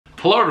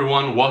Hello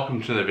everyone, welcome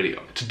to the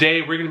video.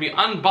 Today we're going to be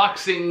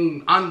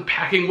unboxing,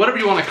 unpacking, whatever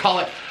you want to call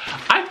it.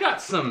 I've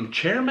got some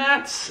chair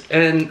mats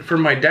for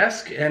my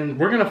desk, and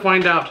we're going to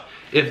find out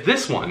if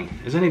this one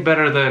is any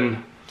better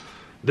than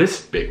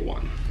this big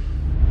one.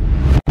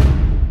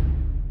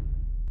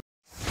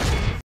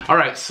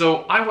 Alright, so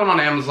I went on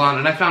Amazon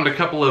and I found a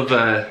couple of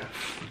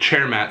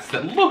chair mats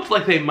that looked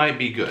like they might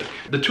be good.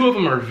 The two of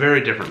them are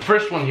very different. The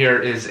first one here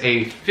is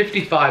a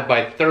 55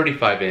 by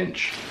 35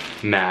 inch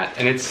mat,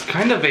 and it's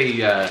kind of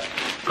a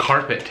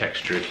carpet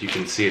texture, if you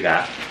can see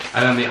that.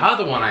 And then the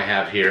other one I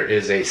have here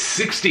is a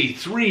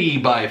 63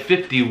 by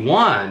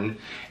 51,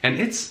 and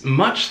it's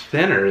much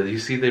thinner. You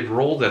see they've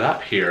rolled it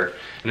up here,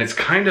 and it's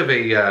kind of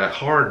a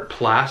hard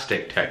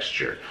plastic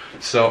texture.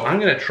 So I'm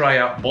gonna try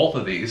out both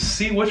of these,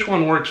 see which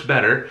one works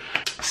better,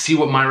 see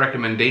what my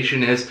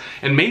recommendation is,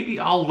 and maybe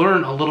I'll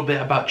learn a little bit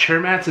about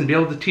chair mats and be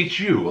able to teach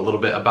you a little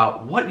bit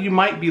about what you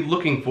might be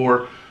looking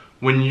for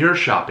when you're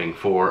shopping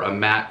for a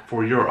mat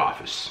for your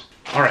office.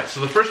 Alright,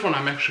 so the first one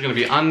I'm actually going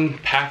to be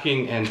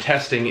unpacking and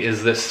testing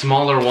is this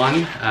smaller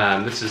one.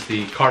 This is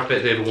the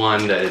carpeted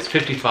one that is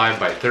 55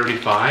 by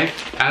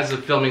 35. As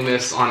of filming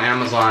this on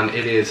Amazon,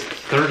 it is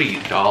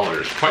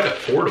 $30, quite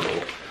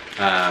affordable.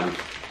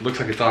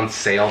 Looks like it's on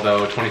sale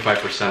though,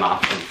 25%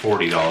 off from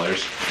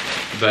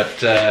 $40.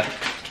 But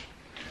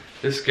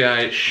this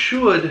guy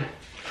should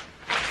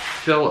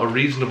fill a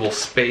reasonable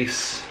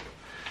space.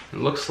 It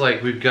looks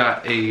like we've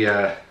got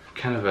a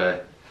kind of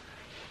a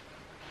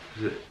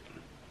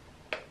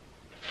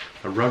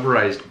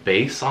rubberized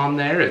base on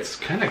there. It's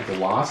kind of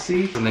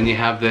glossy, and then you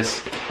have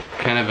this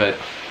kind of a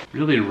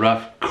really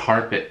rough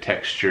carpet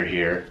texture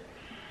here,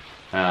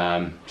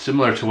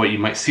 similar to what you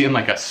might see in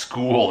like a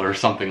school or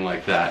something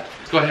like that.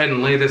 Let's go ahead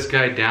and lay this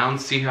guy down,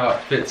 see how it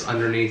fits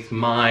underneath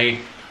my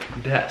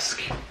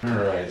desk.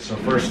 Alright, so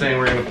first thing,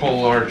 we're going to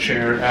pull our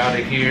chair out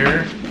of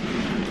here.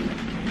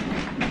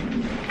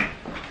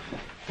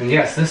 And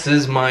yes, this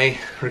is my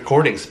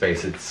recording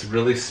space. It's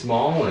really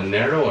small and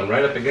narrow and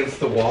right up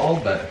against the wall,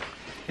 but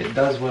it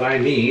does what I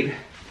need.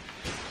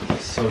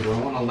 So do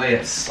I want to lay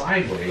it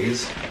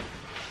sideways,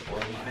 or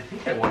I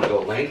think I want to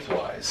go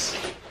lengthwise,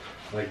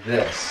 like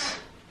this.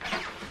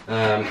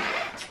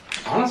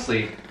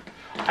 Honestly,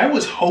 I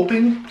was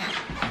hoping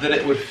that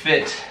it would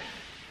fit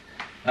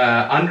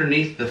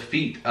underneath the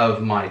feet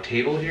of my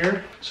table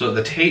here, so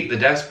the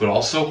desk would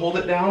also hold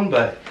it down,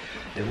 but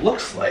it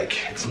looks like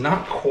it's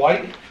not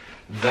quite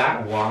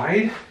that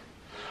wide.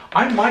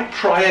 I might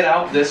try it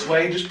out this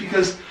way just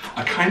because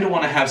I kind of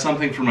want to have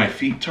something for my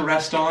feet to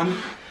rest on,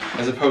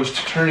 as opposed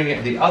to turning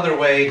it the other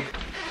way.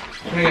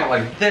 Turning it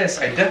like this,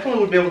 I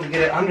definitely would be able to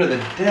get it under the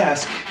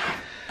desk,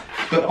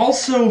 but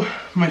also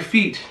my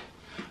feet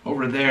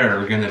over there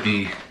are going to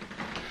be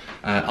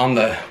on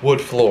the wood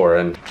floor.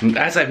 And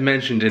as I've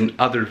mentioned in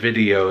other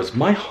videos,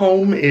 my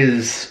home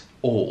is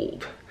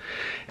old.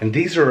 And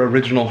these are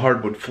original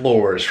hardwood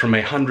floors from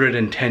a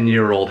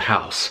 110-year-old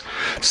house.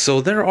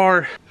 So there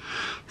are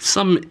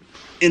some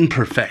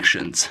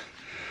imperfections.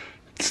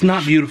 It's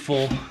not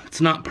beautiful, it's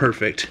not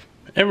perfect.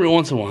 Every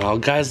once in a while,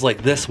 guys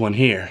like this one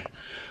here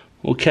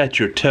will catch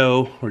your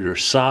toe or your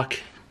sock.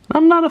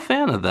 I'm not a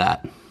fan of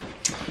that.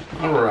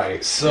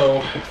 Alright, so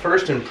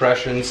first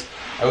impressions,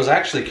 I was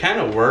actually kind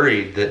of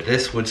worried that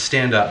this would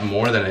stand up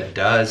more than it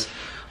does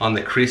on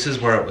the creases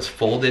where it was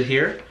folded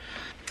here.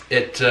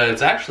 It's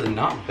actually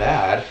not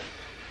bad.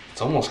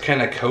 It's almost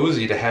kind of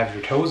cozy to have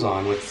your toes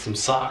on with some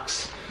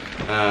socks.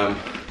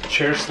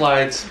 Chair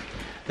slides.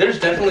 There's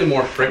definitely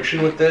more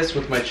friction with this,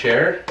 with my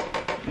chair,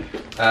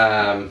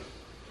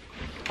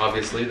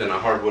 obviously, than a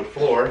hardwood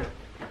floor.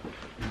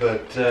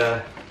 But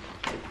I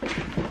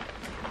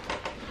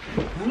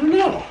don't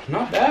know,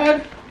 not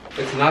bad.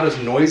 It's not as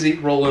noisy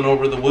rolling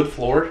over the wood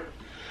floor.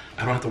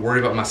 I don't have to worry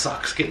about my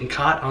socks getting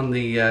caught on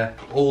the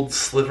old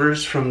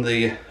slivers from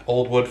the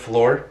old wood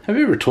floor. Have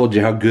you ever told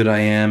you how good I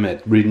am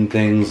at reading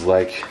things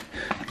like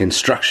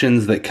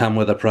instructions that come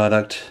with a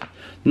product?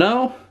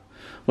 No?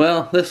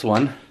 Well, this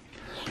one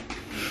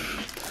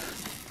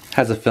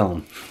has a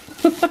film.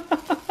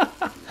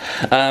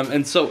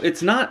 And so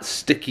it's not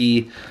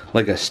sticky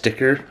like a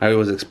sticker. I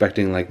was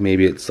expecting like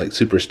maybe it's like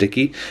super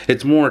sticky.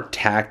 It's more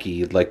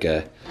tacky like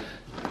a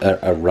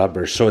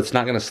rubber, so it's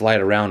not going to slide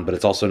around, but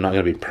it's also not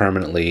going to be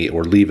permanently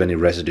or leave any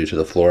residue to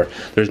the floor.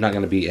 There's not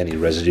going to be any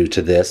residue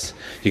to this.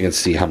 You can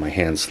see how my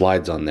hand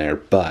slides on there,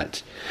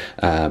 but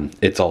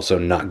it's also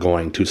not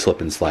going to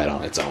slip and slide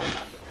on its own.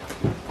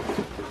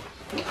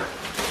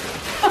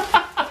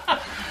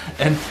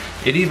 And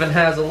it even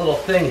has a little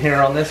thing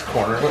here on this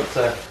corner. Let's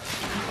a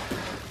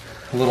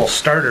little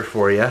starter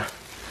for you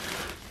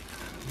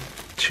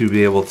to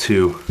be able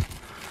to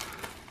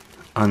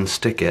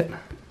unstick it.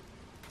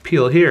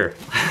 Peel here.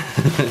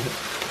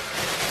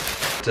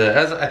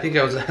 As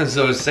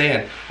I was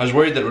saying, I was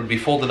worried that it would be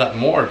folded up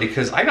more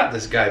because I got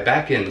this guy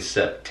back in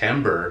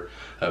September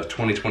of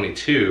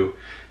 2022,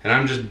 and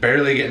I'm just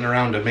barely getting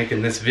around to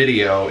making this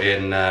video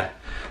in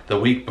the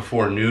week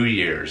before New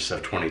Year's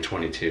of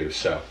 2022.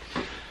 So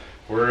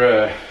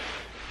we're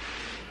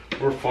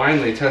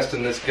finally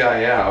testing this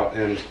guy out,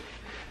 and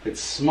It's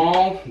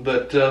small,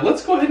 but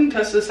let's go ahead and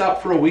test this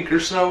out for a week or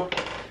so,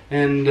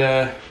 and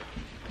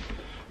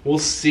we'll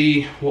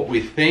see what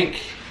we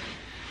think,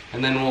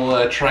 and then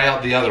we'll try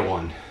out the other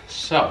one.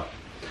 So,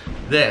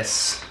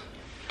 this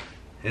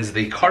is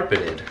the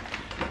carpeted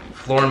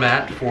floor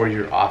mat for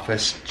your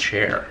office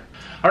chair.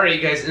 Alright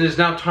you guys, it is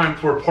now time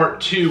for part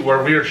 2,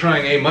 where we are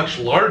trying a much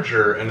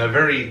larger and a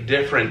very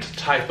different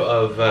type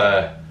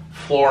of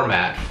floor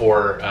mat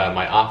for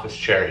my office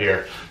chair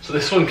here. So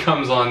this one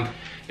comes on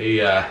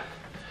a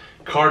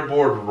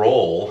cardboard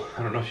roll.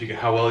 I don't know if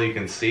how well you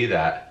can see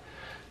that,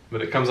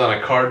 but it comes on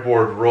a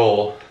cardboard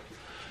roll,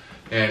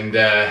 and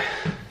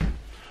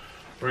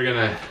we're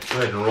gonna go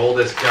ahead and roll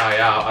this guy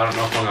out. I don't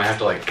know if I'm gonna have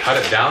to like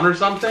cut it down or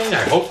something.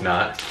 I hope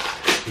not,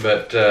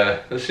 but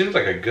this seems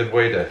like a good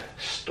way to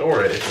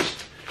store it. It's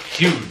just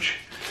huge.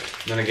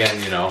 And then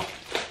again, you know,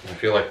 I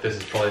feel like this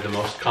is probably the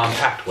most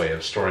compact way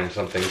of storing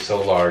something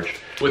so large.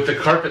 With the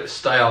carpet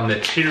style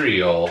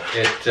material,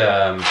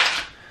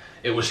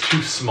 it was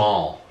too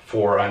small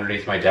for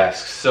underneath my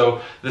desk.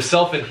 So the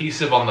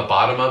self-adhesive on the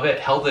bottom of it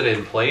held it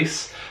in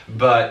place,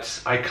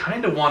 but I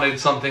kind of wanted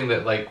something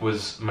that like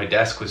my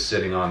desk was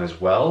sitting on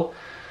as well.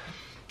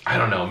 I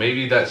don't know,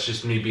 maybe that's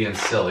just me being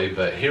silly,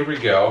 but here we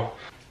go.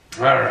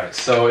 Alright,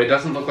 so it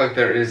doesn't look like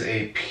there is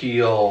a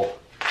peel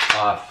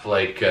off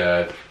like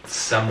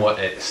somewhat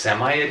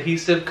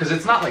semi-adhesive, because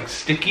it's not like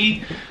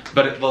sticky,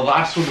 but the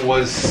last one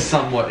was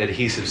somewhat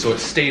adhesive, so it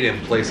stayed in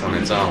place on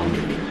its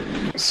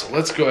own. So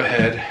let's go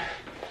ahead.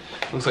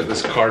 Looks like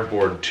this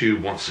cardboard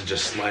tube wants to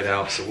just slide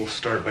out, so we'll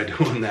start by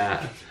doing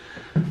that.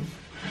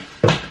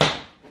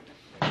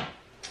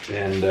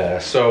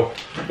 And so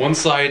one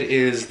side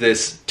is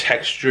this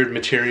textured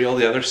material,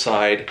 the other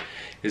side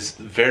is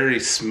very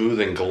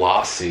smooth and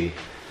glossy.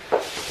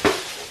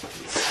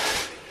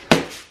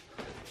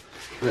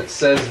 And it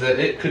says that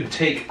it could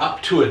take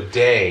up to a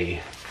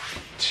day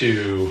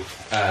to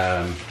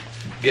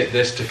get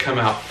this to come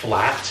out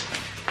flat.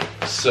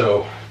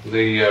 So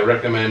they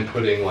recommend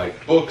putting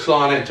like books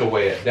on it to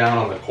weigh it down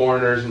on the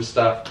corners and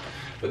stuff.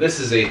 But this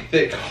is a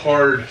thick,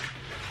 hard,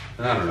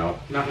 I don't know,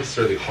 not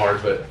necessarily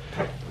hard, but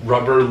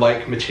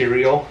rubber-like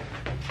material.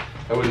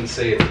 I wouldn't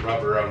say it's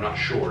rubber, I'm not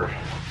sure.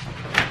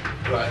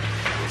 But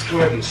let's go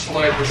ahead and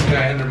slide this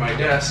guy under my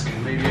desk,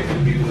 and maybe it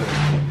can be the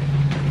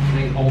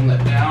thing holding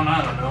it down,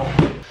 I don't know.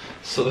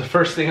 So the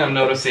first thing I'm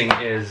noticing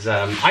is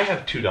I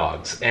have 2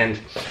 dogs, and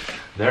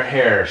their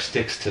hair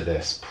sticks to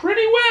this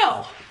pretty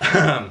well.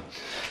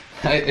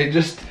 It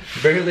just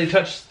barely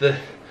touched the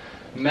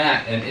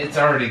mat, and it's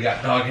already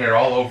got dog hair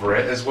all over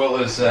it, as well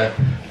as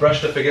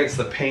brushed up against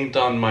the paint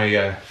on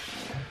my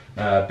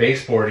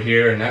baseboard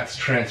here, and that's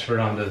transferred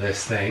onto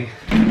this thing.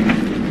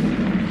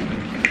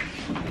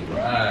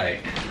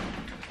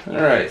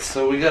 Alright,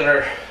 so we got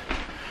our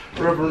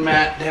rubber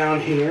mat down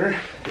here.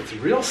 It's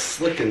real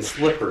slick and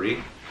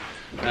slippery.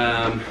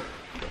 But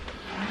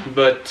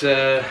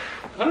I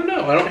don't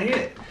know, I don't hate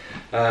it.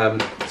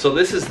 So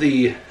this is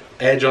the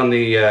edge on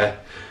the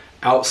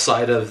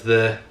outside of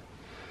the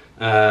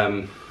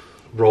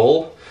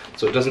roll,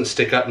 so it doesn't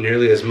stick up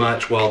nearly as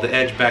much, while the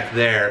edge back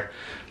there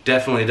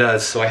definitely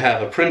does. So I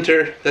have a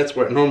printer, that's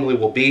where it normally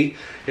will be.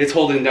 It's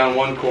holding down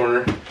one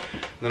corner.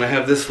 Then I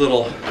have this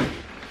little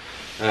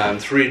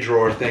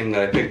 3-drawer thing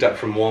that I picked up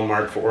from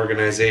Walmart for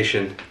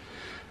organization,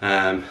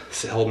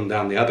 holding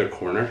down the other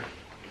corner.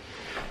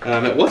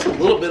 It was a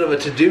little bit of a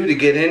to-do to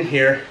get in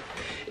here.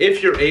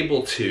 If you're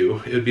able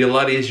to, it would be a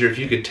lot easier if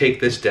you could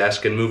take this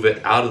desk and move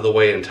it out of the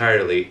way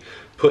entirely,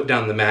 put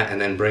down the mat, and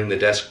then bring the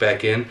desk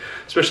back in,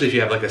 especially if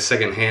you have like a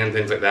second hand,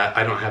 things like that.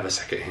 I don't have a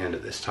second hand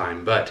at this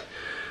time, but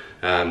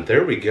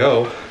there we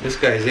go. This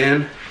guy's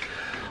in.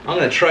 I'm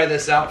gonna try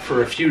this out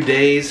for a few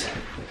days,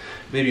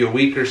 maybe a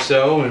week or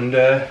so, and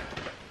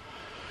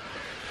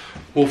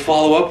we'll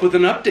follow up with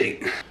an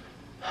update.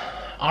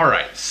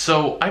 Alright,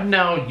 so I've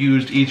now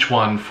used each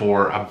one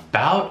for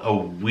about a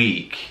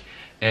week,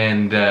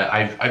 and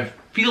I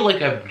feel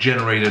like I've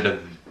generated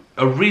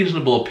a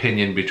reasonable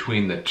opinion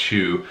between the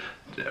two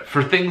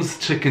for things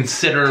to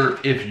consider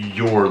if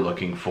you're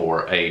looking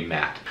for a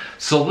mat.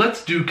 So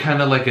let's do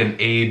kind of like an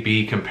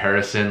A-B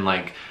comparison,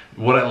 like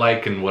what I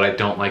like and what I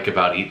don't like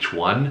about each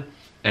one.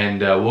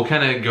 And we'll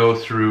kind of go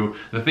through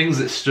the things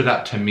that stood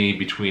out to me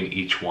between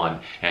each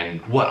one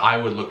and what I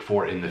would look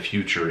for in the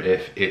future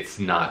if it's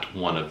not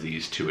one of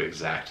these two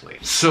exactly.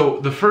 So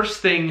the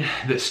first thing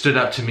that stood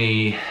out to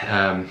me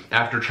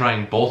after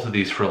trying both of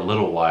these for a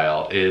little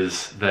while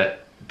is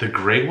that the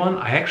gray one,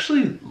 I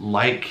actually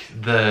like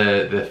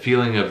the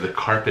feeling of the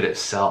carpet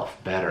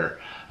itself better.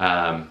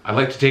 I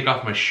like to take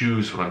off my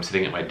shoes when I'm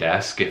sitting at my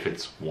desk if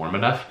it's warm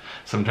enough.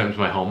 Sometimes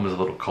my home is a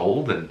little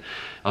cold, and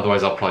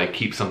otherwise I'll probably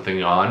keep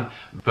something on.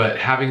 But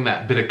having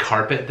that bit of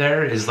carpet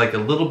there is like a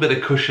little bit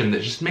of cushion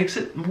that just makes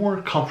it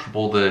more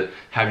comfortable to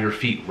have your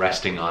feet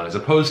resting on, as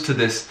opposed to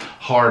this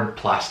hard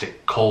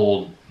plastic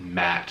cold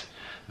mat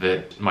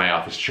that my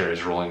office chair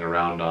is rolling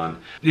around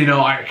on. You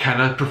know, I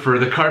kind of prefer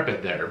the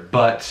carpet there.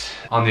 But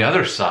on the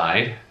other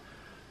side,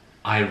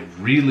 I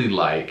really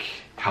like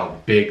how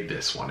big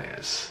this one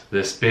is.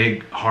 This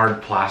big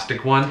hard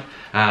plastic one,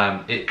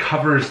 it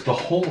covers the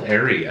whole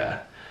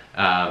area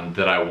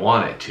that I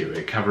want it to.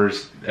 It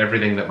covers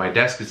everything that my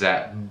desk is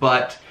at,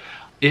 but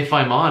if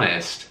I'm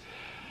honest,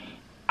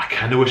 I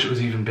kind of wish it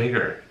was even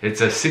bigger. It's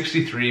a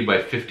 63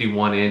 by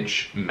 51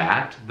 inch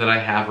mat that I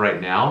have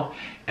right now,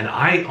 and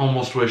I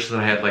almost wish that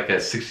I had like a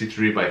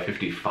 63 by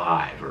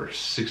 55 or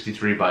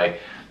 63 by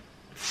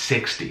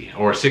 60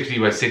 or 60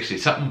 by 60,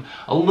 something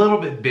a little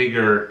bit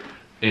bigger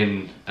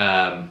in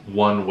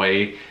one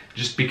way,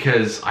 just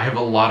because I have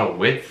a lot of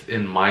width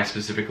in my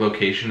specific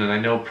location, and I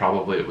know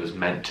probably it was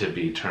meant to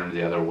be turned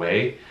the other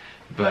way,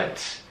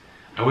 but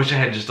I wish I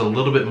had just a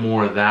little bit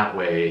more that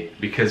way,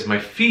 because my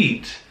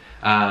feet,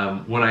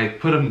 when I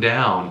put them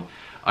down,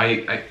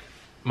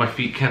 my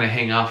feet kind of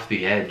hang off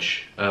the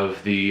edge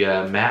of the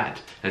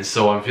mat, and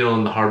so I'm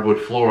feeling the hardwood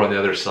floor on the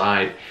other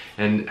side,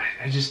 and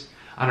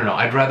I don't know,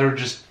 I'd rather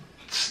just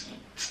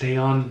stay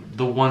on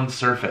the one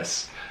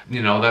surface.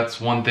 You know, that's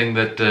one thing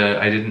that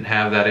I didn't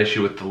have that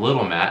issue with the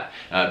little mat,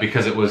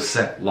 because it was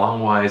set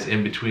longwise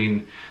in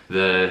between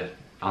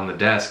on the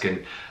desk,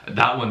 and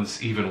that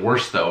one's even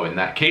worse though in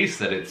that case,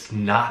 that it's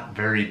not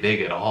very big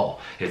at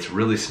all. It's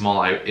really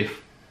small.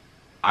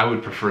 I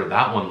would prefer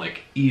that one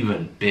like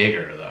even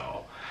bigger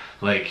though,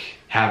 like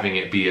having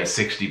it be a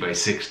 60 by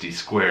 60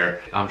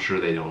 square. I'm sure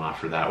they don't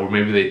offer that, or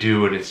maybe they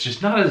do and it's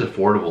just not as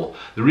affordable.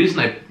 The reason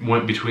I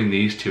went between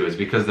these two is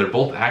because they're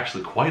both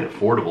actually quite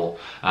affordable.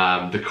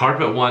 The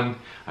carpet one,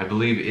 I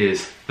believe,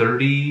 is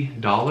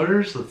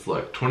 $30. Let's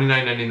look,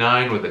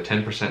 $29.99 with a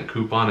 10%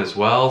 coupon as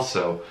well,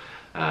 so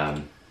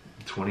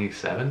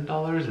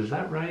 $27, is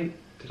that right?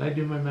 Did I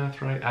do my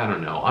math right? I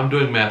don't know. I'm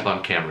doing math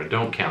on camera,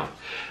 don't count.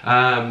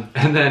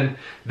 And then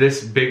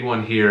this big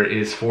one here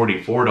is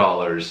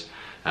 $44.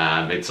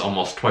 It's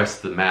almost twice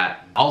the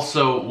mat.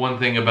 Also, one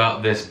thing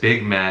about this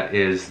big mat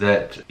is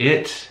that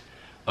it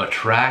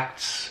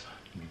attracts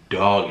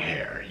dog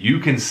hair. You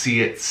can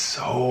see it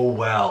so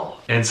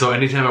well. And so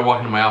anytime I walk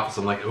into my office,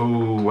 I'm like,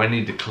 ooh, I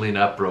need to clean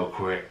up real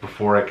quick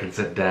before I can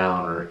sit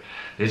down, or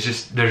there's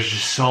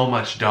just so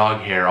much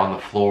dog hair on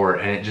the floor,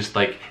 and it just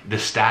like, the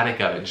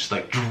static of it just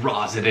like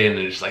draws it in,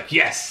 and it's like,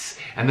 yes!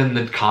 And then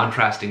the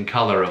contrasting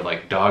color of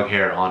like dog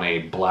hair on a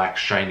black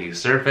shiny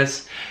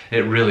surface,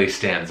 it really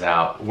stands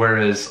out.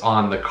 Whereas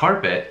on the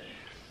carpet,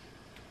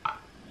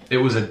 it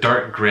was a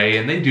dark gray,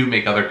 and they do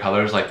make other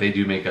colors, like they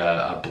do make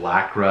a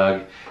black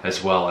rug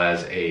as well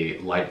as a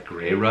light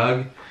gray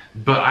rug.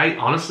 But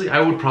honestly, I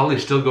would probably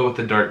still go with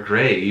the dark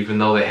gray, even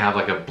though they have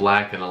like a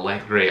black and a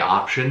light gray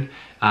option.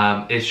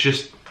 It's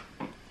just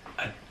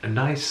a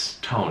nice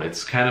tone.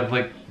 It's kind of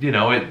like, you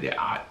know,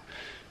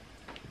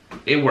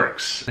 it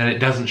works, and it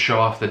doesn't show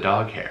off the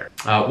dog hair.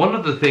 One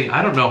other thing,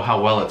 I don't know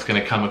how well it's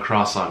gonna come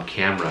across on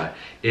camera,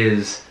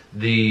 is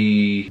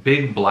the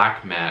big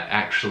black mat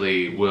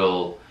actually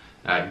will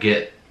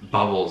get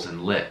bubbles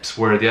and lips,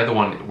 where the other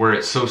one, where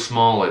it's so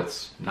small,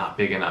 it's not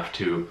big enough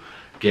to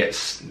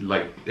get,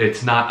 like,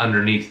 it's not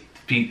underneath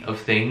feet of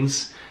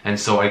things, and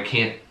so I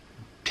can't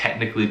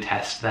technically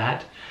test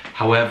that.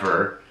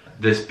 However,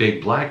 this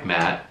big black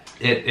mat,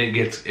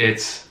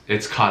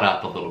 it's caught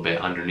up a little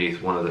bit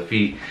underneath one of the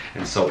feet,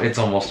 and so it's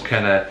almost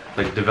kind of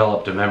like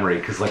developed a memory,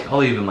 because like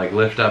I'll even like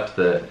lift up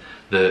the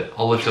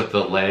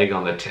leg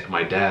on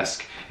my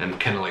desk and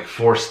kind of like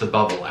force the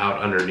bubble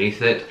out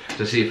underneath it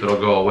to see if it'll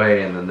go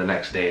away, and then the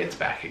next day it's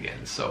back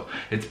again. So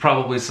it's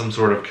probably some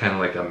sort of kind of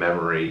like a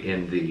memory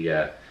in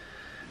the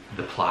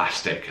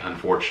plastic,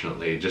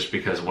 unfortunately, just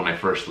because when I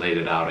first laid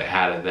it out, it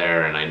had it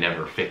there and I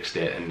never fixed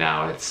it, and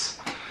now it's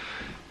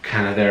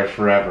kind of there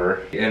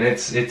forever, and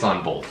it's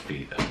on both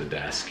feet of the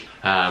desk.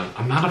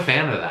 I'm not a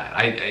fan of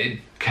that. It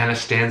kind of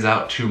stands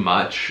out too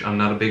much. I'm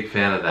not a big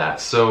fan of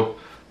that. So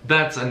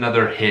that's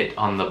another hit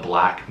on the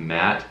black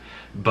mat,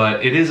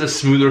 but it is a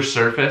smoother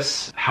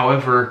surface.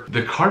 However,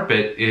 the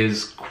carpet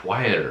is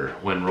quieter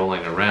when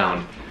rolling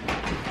around.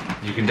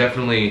 You can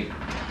definitely,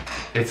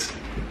 it's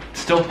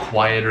still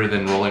quieter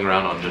than rolling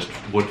around on just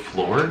wood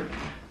floor,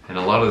 and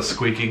a lot of the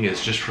squeaking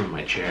is just from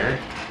my chair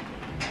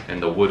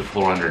and the wood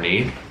floor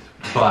underneath.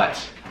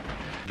 But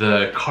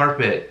the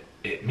carpet,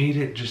 it made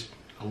it just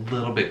a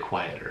little bit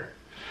quieter.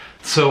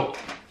 So,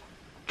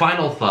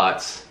 final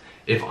thoughts.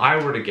 If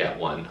I were to get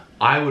one,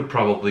 I would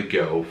probably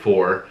go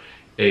for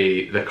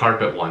the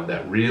carpet one,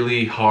 that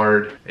really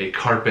hard, a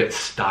carpet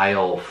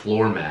style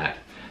floor mat.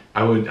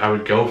 I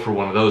would go for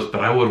one of those,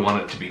 but I would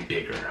want it to be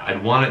bigger.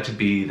 I'd want it to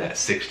be that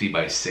 60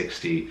 by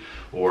 60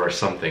 or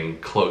something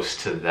close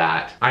to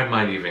that. I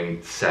might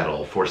even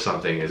settle for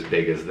something as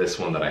big as this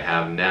one that I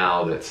have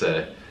now, that's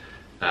a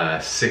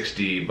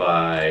 63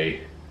 by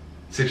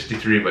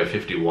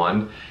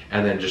 51,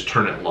 and then just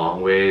turn it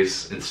long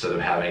ways instead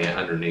of having it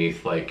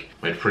underneath like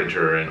my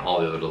printer and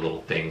all the other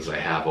little things I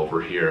have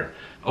over here.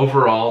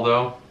 Overall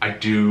though,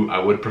 I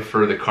would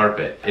prefer the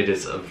carpet. It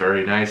is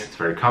very nice, it's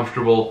very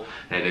comfortable,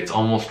 and it's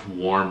almost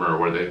warmer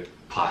where the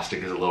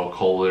plastic is a little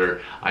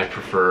colder. I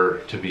prefer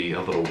to be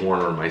a little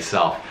warmer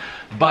myself.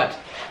 But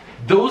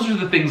Those are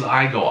the things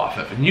I go off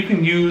of, and you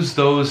can use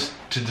those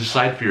to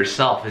decide for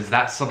yourself, is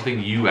that something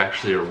you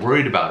actually are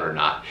worried about or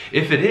not?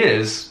 If it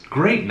is,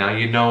 great, now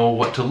you know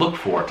what to look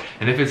for.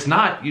 And if it's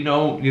not, you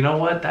know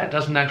what, that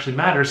doesn't actually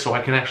matter, so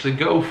I can actually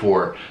go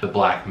for the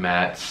black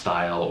mat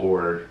style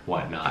or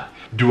whatnot.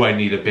 Do I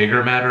need a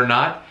bigger mat or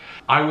not?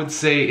 I would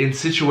say in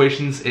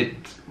situations, it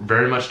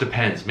very much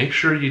depends. Make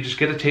sure you just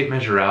get a tape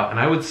measure out, and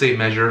I would say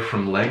measure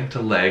from leg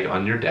to leg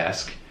on your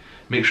desk.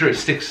 Make sure it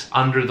sticks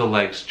under the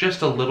legs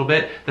just a little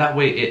bit. That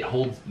way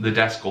the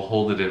desk will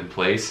hold it in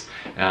place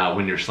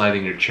when you're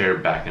sliding your chair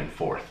back and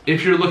forth.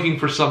 If you're looking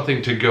for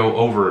something to go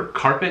over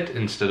carpet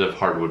instead of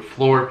hardwood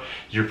floor,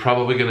 you're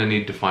probably gonna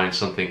need to find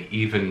something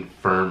even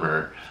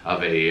firmer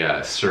of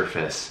a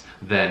surface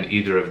than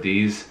either of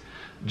these,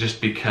 just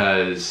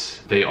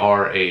because they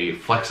are a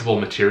flexible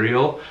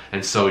material,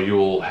 and so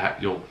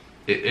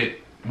it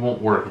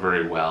won't work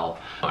very well.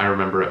 I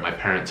remember at my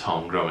parents'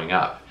 home growing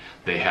up,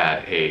 they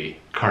had a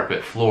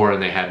carpet floor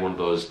and they had one of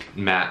those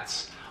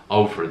mats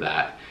over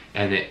that,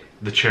 and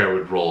the chair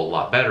would roll a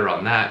lot better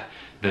on that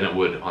than it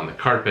would on the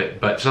carpet.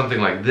 But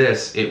something like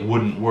this, it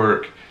wouldn't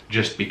work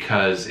just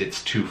because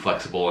it's too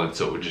flexible, and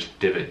so it would just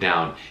divot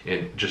down,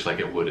 and just like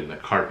it would in the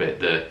carpet,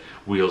 the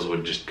wheels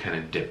would just kind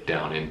of dip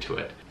down into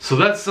it. So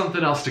that's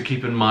something else to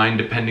keep in mind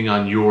depending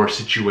on your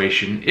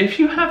situation. If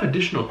you have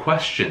additional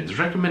questions,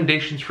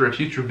 recommendations for a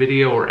future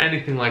video, or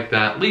anything like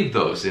that, leave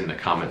those in the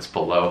comments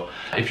below.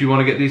 If you want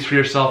to get these for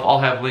yourself, I'll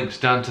have links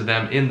down to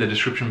them in the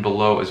description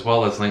below, as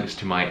well as links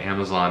to my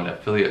Amazon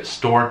affiliate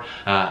store,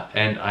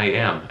 and I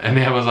am an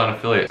Amazon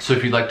affiliate. So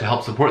if you'd like to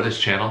help support this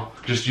channel,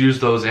 just use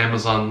those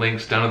Amazon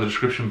links down in the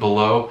description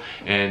below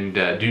and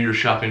do your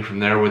shopping from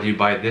there, whether you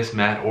buy this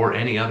mat or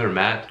any other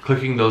mat.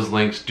 Clicking those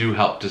links do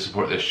help to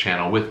support this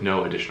channel with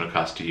no additional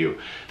cost to you.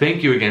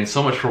 Thank you again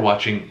so much for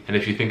watching, and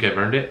if you think I've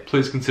earned it,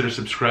 please consider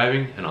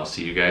subscribing, and I'll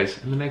see you guys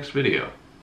in the next video.